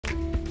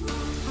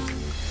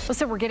Well,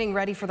 so we're getting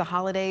ready for the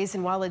holidays,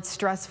 and while it's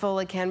stressful,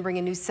 it can bring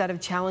a new set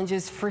of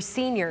challenges for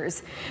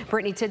seniors.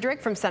 Brittany Tidrick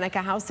from Seneca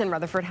House and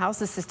Rutherford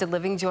House Assisted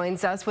Living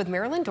joins us with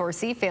Marilyn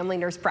Dorsey, family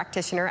nurse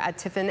practitioner at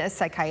Tiffin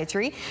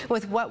Psychiatry,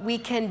 with what we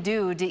can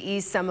do to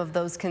ease some of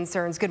those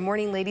concerns. Good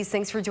morning, ladies.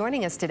 Thanks for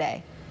joining us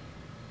today.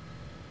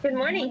 Good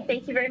morning.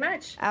 Thank you very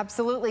much.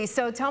 Absolutely.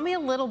 So tell me a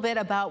little bit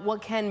about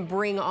what can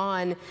bring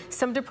on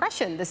some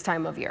depression this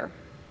time of year.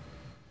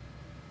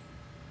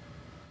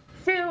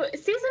 So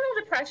seasonal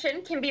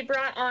depression can be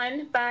brought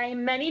on by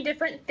many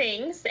different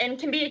things and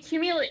can be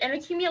an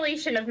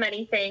accumulation of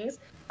many things.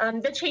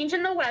 The change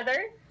in the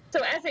weather.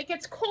 So as it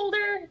gets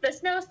colder, the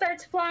snow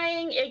starts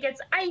flying, it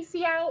gets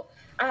icy out.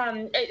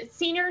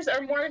 Seniors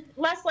are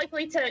less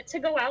likely to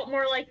go out,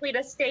 more likely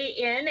to stay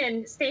in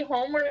and stay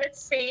home where it's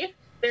safe.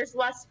 There's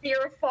less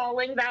fear of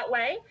falling that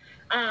way.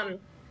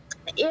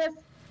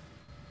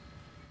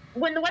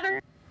 When the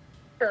weather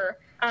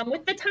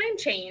with the time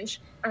change,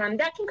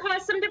 that can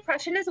cause some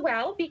depression as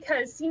well,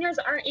 because seniors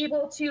aren't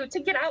able to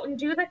get out and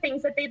do the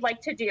things that they'd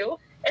like to do,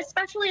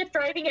 especially if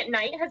driving at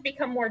night has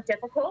become more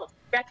difficult.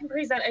 That can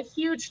present a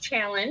huge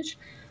challenge.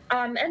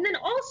 And then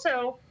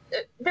also,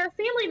 their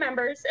family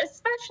members,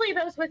 especially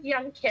those with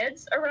young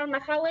kids, around the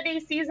holiday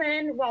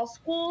season while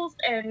schools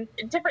and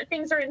different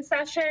things are in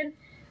session,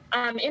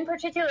 in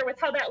particular with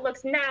how that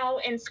looks now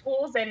in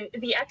schools and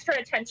the extra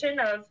attention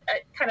of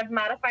kind of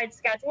modified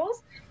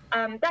schedules.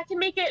 That can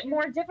make it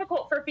more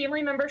difficult for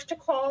family members to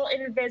call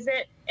and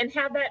visit and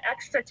have that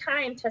extra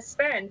time to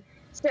spend.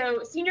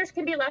 So seniors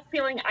can be left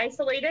feeling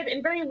isolated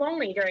and very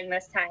lonely during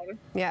this time.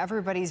 Yeah,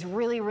 everybody's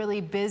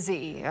really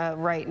busy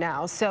right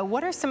now. So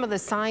what are some of the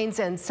signs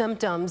and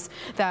symptoms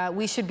that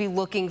we should be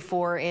looking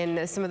for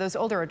in some of those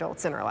older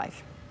adults in our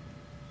life?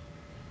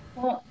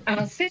 Well,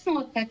 seasonal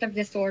affective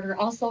disorder,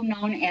 also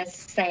known as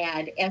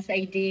SAD,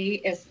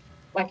 S-A-D, is,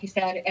 like you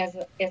said,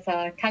 it's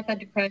a type of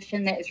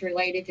depression that is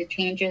related to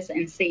changes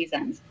in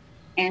seasons.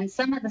 And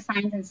some of the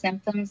signs and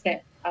symptoms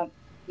that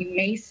you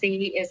may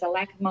see is a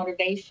lack of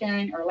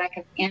motivation or lack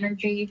of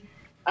energy,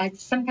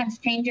 sometimes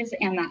changes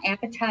in the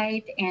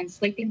appetite and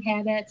sleeping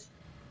habits.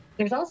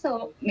 There's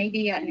also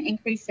maybe an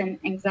increase in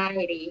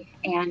anxiety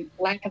and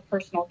lack of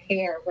personal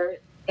care, where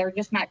they're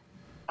just not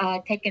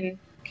taking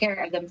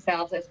care of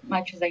themselves as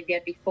much as they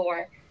did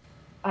before.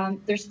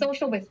 There's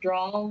social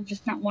withdrawal,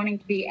 just not wanting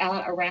to be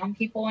out around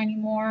people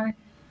anymore.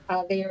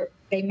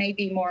 They may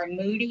be more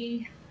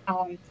moody,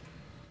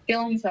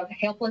 feelings of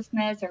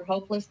helplessness or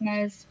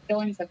hopelessness,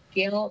 feelings of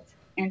guilt,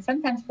 and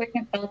sometimes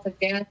frequent thoughts of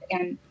death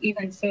and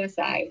even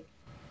suicide.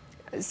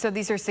 So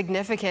these are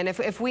significant.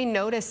 If we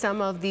notice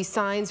some of these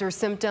signs or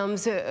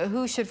symptoms,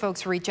 who should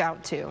folks reach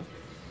out to?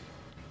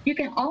 You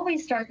can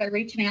always start by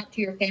reaching out to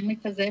your family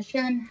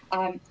physician,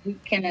 who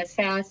can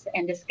assess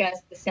and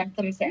discuss the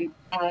symptoms and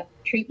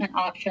treatment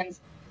options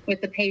with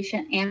the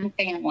patient and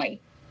family.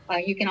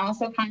 You can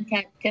also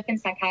contact Tiffin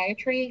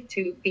Psychiatry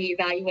to be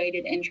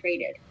evaluated and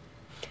treated.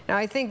 Now,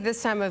 I think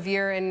this time of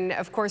year, and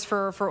of course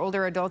for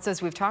older adults,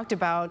 as we've talked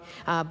about,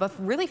 but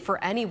really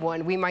for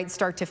anyone, we might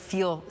start to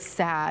feel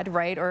sad,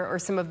 right, or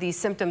some of these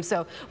symptoms.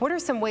 So what are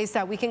some ways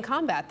that we can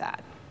combat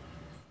that?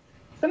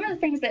 Some of the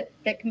things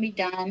that can be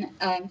done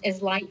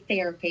is light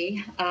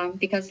therapy,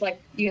 because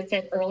like you had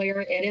said earlier,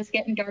 it is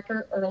getting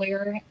darker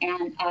earlier,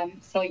 and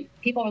so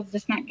people are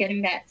just not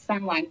getting that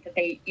sunlight that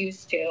they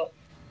used to.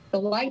 The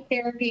light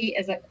therapy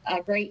is a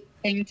great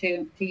thing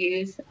to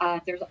use.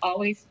 There's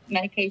always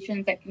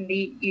medications that can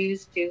be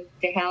used to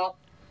help.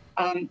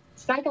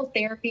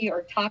 Psychotherapy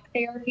or talk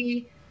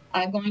therapy,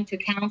 going to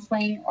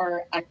counseling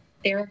or a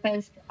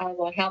therapist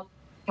will help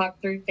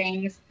talk through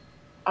things.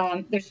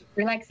 There's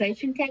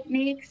relaxation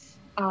techniques,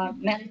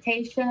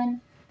 meditation,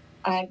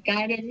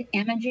 guided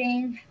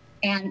imaging,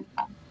 and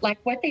like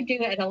what they do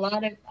at a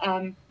lot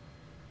of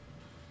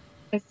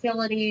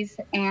facilities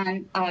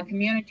and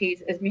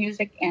communities is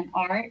music and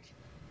art.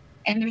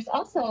 And there's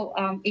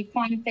also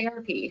equine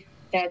therapy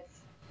that's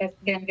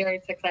been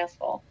very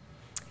successful.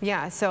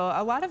 Yeah, so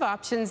a lot of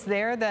options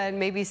there that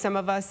maybe some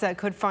of us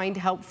could find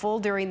helpful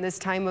during this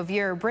time of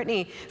year.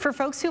 Brittany, for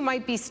folks who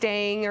might be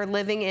staying or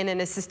living in an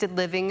assisted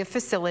living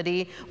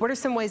facility, what are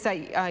some ways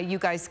that you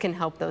guys can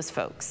help those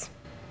folks?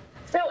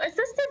 So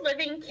assisted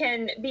living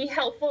can be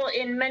helpful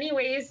in many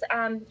ways,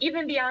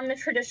 even beyond the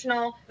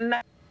traditional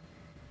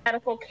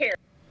medical care.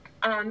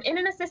 In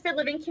an assisted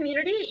living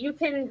community, you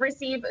can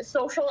receive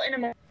social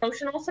and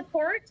emotional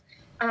support.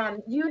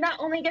 You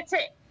not only get to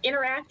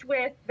interact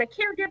with the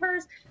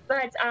caregivers,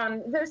 but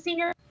those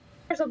seniors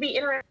will be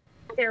interacting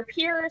with their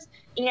peers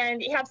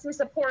and have some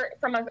support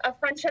from a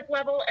friendship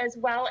level, as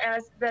well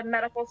as the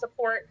medical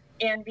support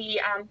and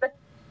the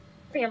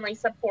family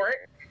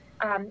support.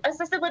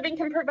 Assisted living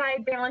can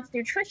provide balanced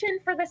nutrition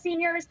for the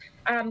seniors,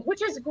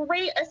 which is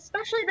great,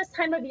 especially this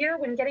time of year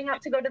when getting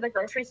out to go to the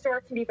grocery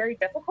store can be very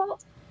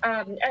difficult.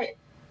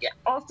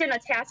 Often a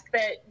task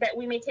that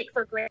we may take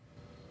for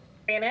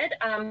granted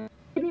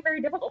can be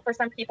very difficult for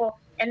some people,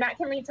 and that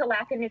can lead to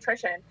lack of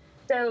nutrition.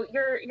 So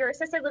your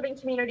assisted living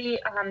community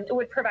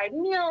would provide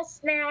meals,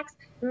 snacks,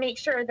 make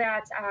sure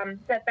that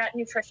that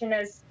nutrition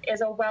is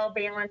a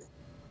well-balanced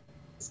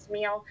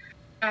meal.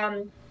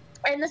 And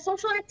the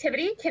social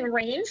activity can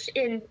range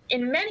in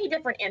many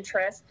different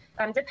interests,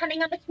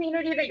 depending on the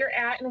community that you're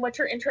at and what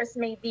your interests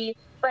may be.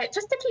 But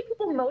just to keep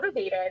people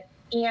motivated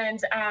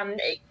and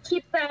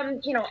keep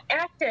them,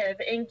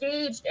 active,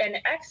 engaged, and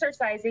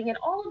exercising, and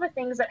all of the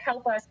things that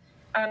help us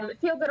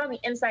feel good on the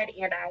inside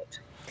and out.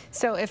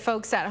 So if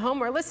folks at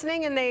home are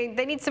listening and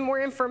they need some more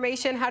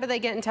information, how do they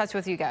get in touch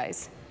with you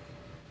guys?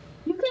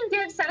 You can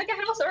give Seneca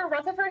House or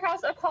Rutherford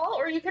House a call,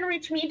 or you can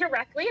reach me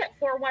directly at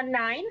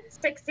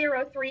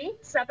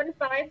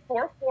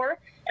 419-603-7544.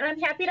 And I'm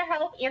happy to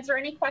help answer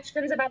any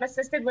questions about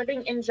assisted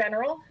living in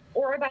general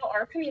or about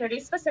our community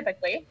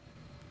specifically.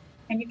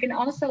 And you can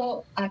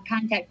also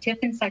contact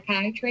Tiffin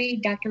Psychiatry.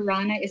 Dr.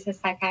 Rana is a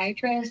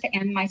psychiatrist,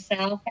 and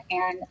myself,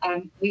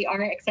 and we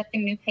are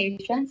accepting new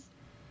patients.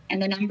 And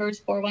the number is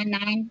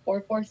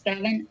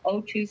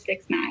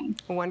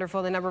 419-447-0269.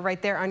 Wonderful. The number right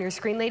there on your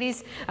screen,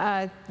 ladies.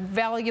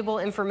 Valuable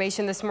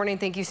information this morning.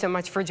 Thank you so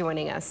much for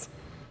joining us.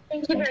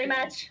 Thank you very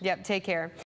much. Yep, take care.